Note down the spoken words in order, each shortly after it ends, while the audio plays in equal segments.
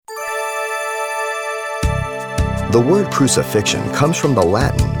The word crucifixion comes from the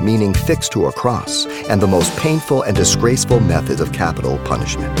Latin meaning fixed to a cross and the most painful and disgraceful method of capital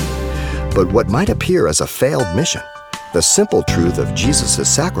punishment. But what might appear as a failed mission, the simple truth of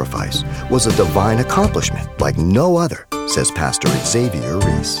Jesus' sacrifice was a divine accomplishment like no other, says Pastor Xavier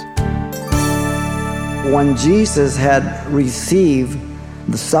Reese. When Jesus had received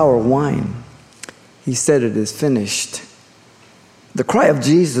the sour wine, he said, "It is finished." The cry of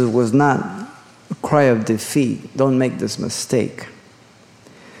Jesus was not a cry of defeat. Don't make this mistake.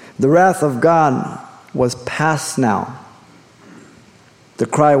 The wrath of God was past now. The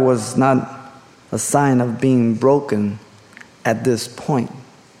cry was not a sign of being broken at this point.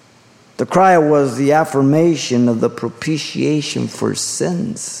 The cry was the affirmation of the propitiation for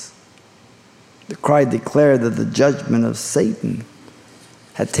sins. The cry declared that the judgment of Satan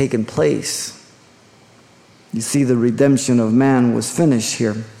had taken place. You see, the redemption of man was finished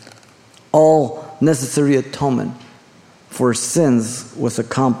here. All necessary atonement for sins was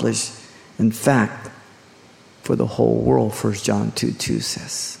accomplished, in fact, for the whole world, 1 John 2:2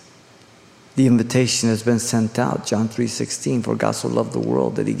 says. The invitation has been sent out, John 3:16, for God so loved the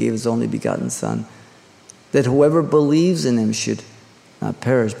world that he gave his only begotten Son, that whoever believes in him should not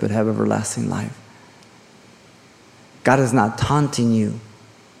perish but have everlasting life. God is not taunting you.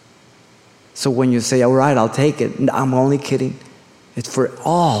 So when you say, "All right, I'll take it," I'm only kidding. It's for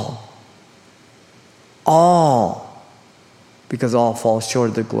all. All. Because all fall short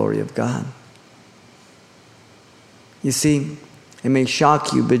of the glory of God. You see, it may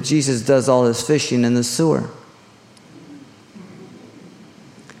shock you, but Jesus does all his fishing in the sewer.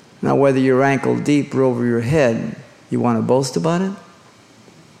 Now, whether you're ankle deep or over your head, you want to boast about it?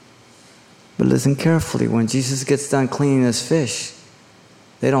 But listen carefully. When Jesus gets done cleaning his fish,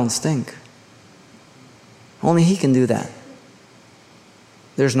 they don't stink. Only he can do that.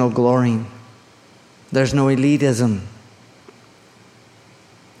 There's no glorying. There's no elitism.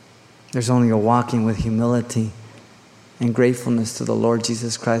 There's only a walking with humility and gratefulness to the Lord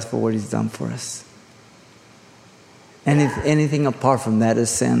Jesus Christ for what he's done for us. And if anything apart from that is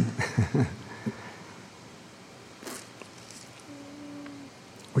sin.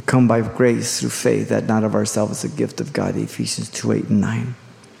 We come by grace through faith, that not of ourselves, is a gift of God, Ephesians 2:8-9.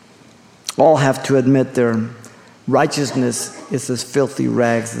 All have to admit their righteousness is as filthy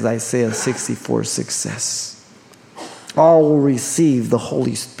rags, as Isaiah 64:6 says. All will receive the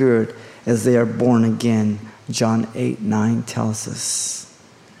Holy Spirit as they are born again, John 8:9 tells us.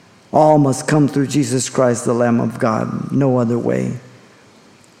 All must come through Jesus Christ, the Lamb of God, no other way.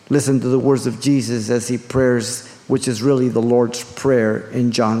 Listen to the words of Jesus as he prays, which is really the Lord's Prayer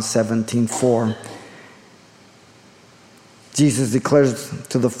in John 17:4. Jesus declares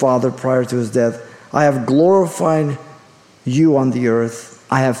to the Father prior to his death, "I have glorified you on the earth.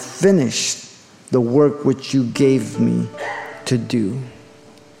 I have finished the work which you gave me to do."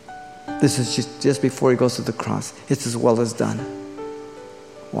 This is just before he goes to the cross. It's as well as done.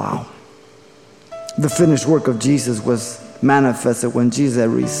 Wow. The finished work of Jesus was manifested when Jesus had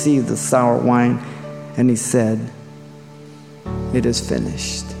received the sour wine and he said, "It is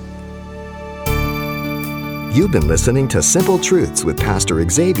finished." You've been listening to Simple Truths with Pastor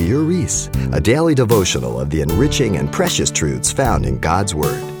Xavier Reese, a daily devotional of the enriching and precious truths found in God's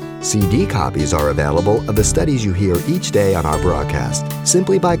Word. CD copies are available of the studies you hear each day on our broadcast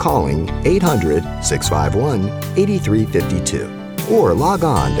simply by calling 800-651-8352 or log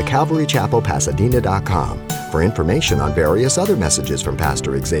on to CalvaryChapelPasadena.com for information on various other messages from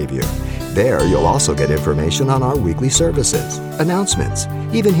Pastor Xavier. There, you'll also get information on our weekly services, announcements,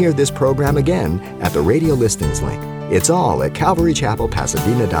 even hear this program again at the radio listings link. It's all at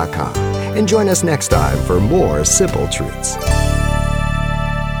CalvaryChapelPasadena.com. And join us next time for more Simple Truths.